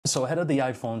So ahead of the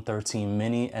iPhone 13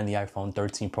 mini and the iPhone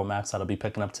 13 Pro Max that I'll be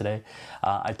picking up today,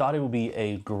 I thought it would be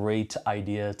a great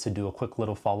idea to do a quick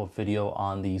little follow-up video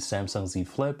on the Samsung Z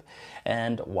Flip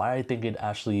and why I think it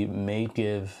actually may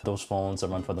give those phones a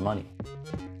run for the money.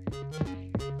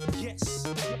 Yes.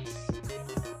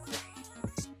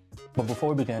 But before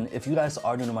we begin, if you guys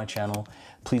are new to my channel,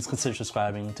 please consider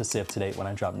subscribing to stay up to date when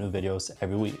I drop new videos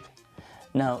every week.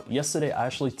 Now, yesterday I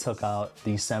actually took out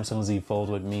the Samsung Z Fold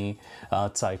with me to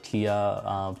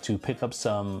IKEA to pick up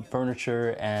some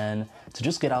furniture and to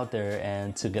just get out there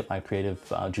and to get my creative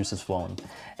juices flowing.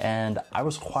 And I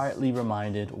was quietly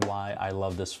reminded why I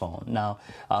love this phone. Now,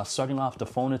 starting off, the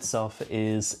phone itself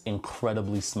is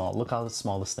incredibly small. Look how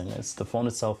small this thing is. The phone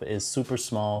itself is super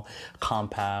small,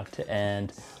 compact,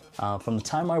 and from the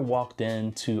time I walked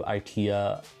into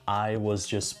IKEA, I was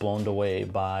just blown away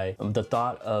by the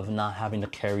thought of not having to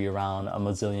carry around a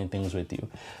mazillion things with you.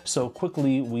 So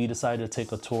quickly, we decided to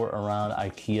take a tour around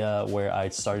IKEA where I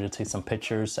started to take some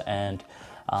pictures, and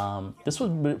this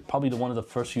was probably one of the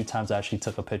first few times I actually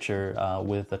took a picture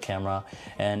with the camera.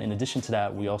 And in addition to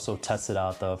that, we also tested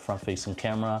out the front-facing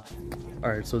camera.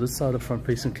 All right, so this is how the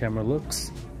front-facing camera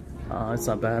looks. It's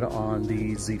not bad on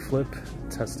the Z Flip.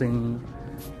 Testing.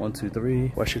 1, 2,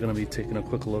 3. We're actually going to be taking a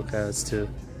quick look as to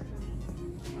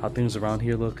how things around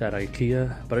here look at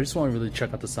IKEA. But I just want to really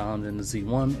check out the sound in the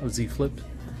Z1 or Z Flip.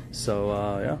 So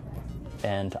yeah.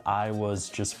 And I was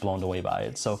just blown away by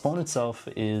it. So the phone itself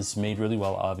is made really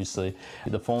well, obviously.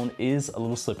 The phone is a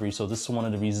little slippery, so this is one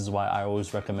of the reasons why I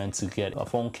always recommend to get a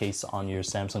phone case on your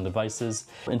Samsung devices.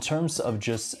 In terms of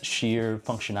just sheer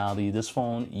functionality, this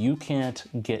phone, you can't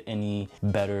get any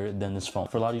better than this phone.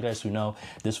 For a lot of you guys who know,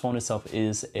 this phone itself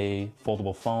is a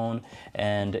foldable phone,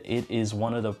 and it is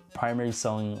one of the primary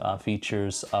selling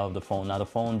features of the phone. Now, the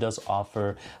phone does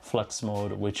offer flex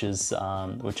mode, which is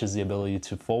the ability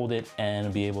to fold it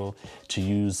and be able to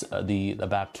use the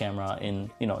back camera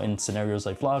in scenarios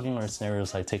like vlogging or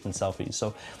scenarios like taking selfies.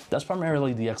 So that's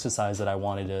primarily the exercise that I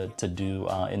wanted to do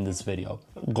in this video.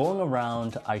 Going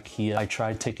around IKEA, I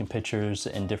tried taking pictures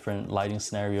in different lighting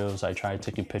scenarios. I tried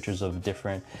taking pictures of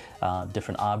different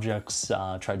objects.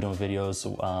 Tried doing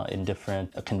videos in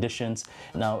different conditions.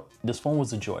 Now, this phone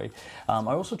was a joy. I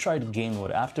also tried gaming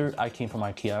with it. After I came from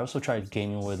IKEA, I also tried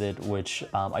gaming with it, which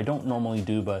I don't normally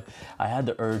do, but I had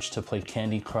the urge to play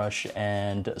Candy Crush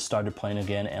and started playing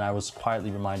again, and I was quietly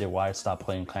reminded why I stopped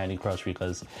playing Candy Crush,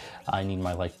 because I need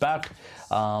my life back.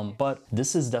 But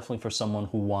this is definitely for someone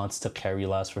who wants to carry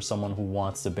less, for someone who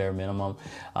wants the bare minimum.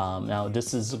 Now,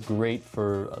 this is great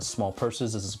for small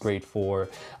purses. This is great for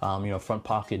front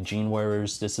pocket jean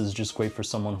wearers. This is just great for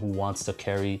someone who wants to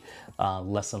carry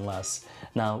less and less.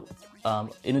 Now,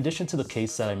 in addition to the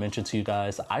case that I mentioned to you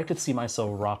guys, I could see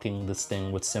myself rocking this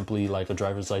thing with simply like a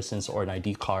driver's license or an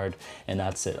ID card, and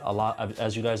that's it.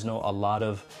 As you guys know, a lot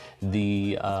of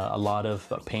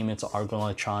payments are going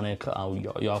electronic.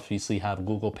 You obviously have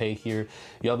Google Pay here.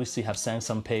 You obviously have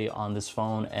Samsung Pay on this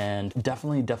phone, and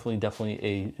definitely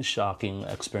a shocking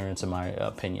experience in my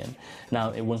opinion.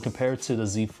 Now, when compared to the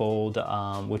Z Fold,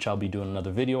 which I'll be doing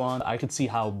another video on, I could see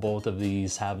how both of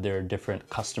these have their different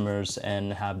customers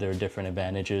and have their different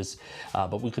advantages,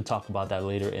 but we could talk about that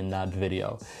later in that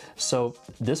video. So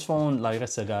this phone, like I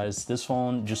said, guys, this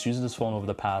phone, just using this phone over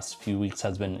the past few weeks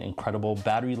has been incredible.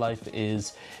 Battery life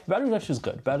is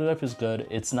good. Battery life is good.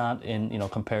 It's not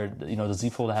compared, the Z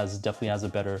Fold definitely has a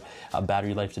better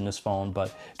battery life than this phone,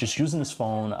 but just using this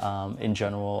phone in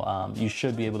general, you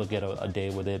should be able to get a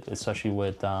day with it, especially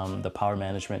with the power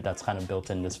management that's kind of built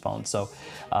in this phone. So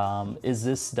is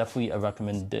this definitely a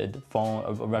recommended phone,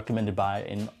 a recommended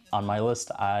buy? On my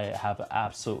list, I have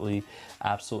absolutely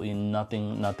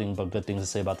nothing but good things to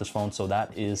say about this phone. So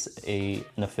that is an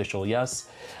official yes.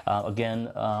 Again,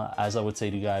 as I would say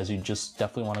to you guys, you just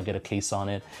definitely want to get a case on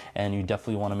it, and you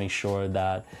definitely want to make sure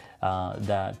that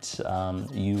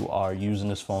you are using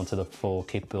this phone to the full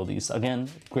capabilities. Again,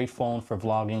 great phone for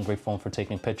vlogging, great phone for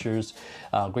taking pictures,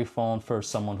 great phone for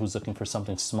someone who's looking for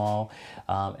something small.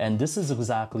 And this is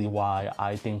exactly why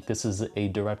I think this is a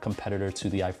direct competitor to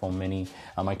the iPhone mini.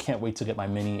 I can't wait to get my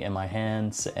mini in my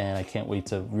hands, and I can't wait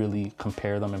to really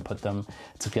compare them and put them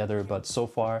together. But so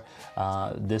far,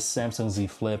 this Samsung Z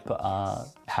Flip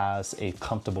has a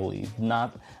comfortable lead.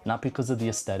 Not because of the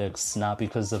aesthetics, not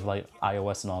because of like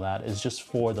iOS and all that. It's just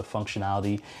for the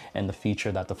functionality and the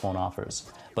feature that the phone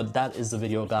offers. But that is the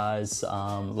video, guys.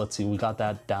 Let's see, we got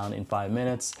that down in 5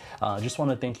 minutes. Just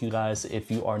want to thank you guys if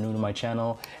you are new to my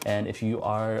channel, and if you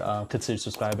are consider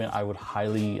subscribing, I would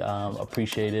highly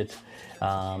appreciate it.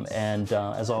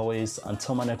 As always,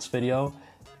 until my next video,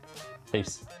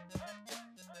 peace.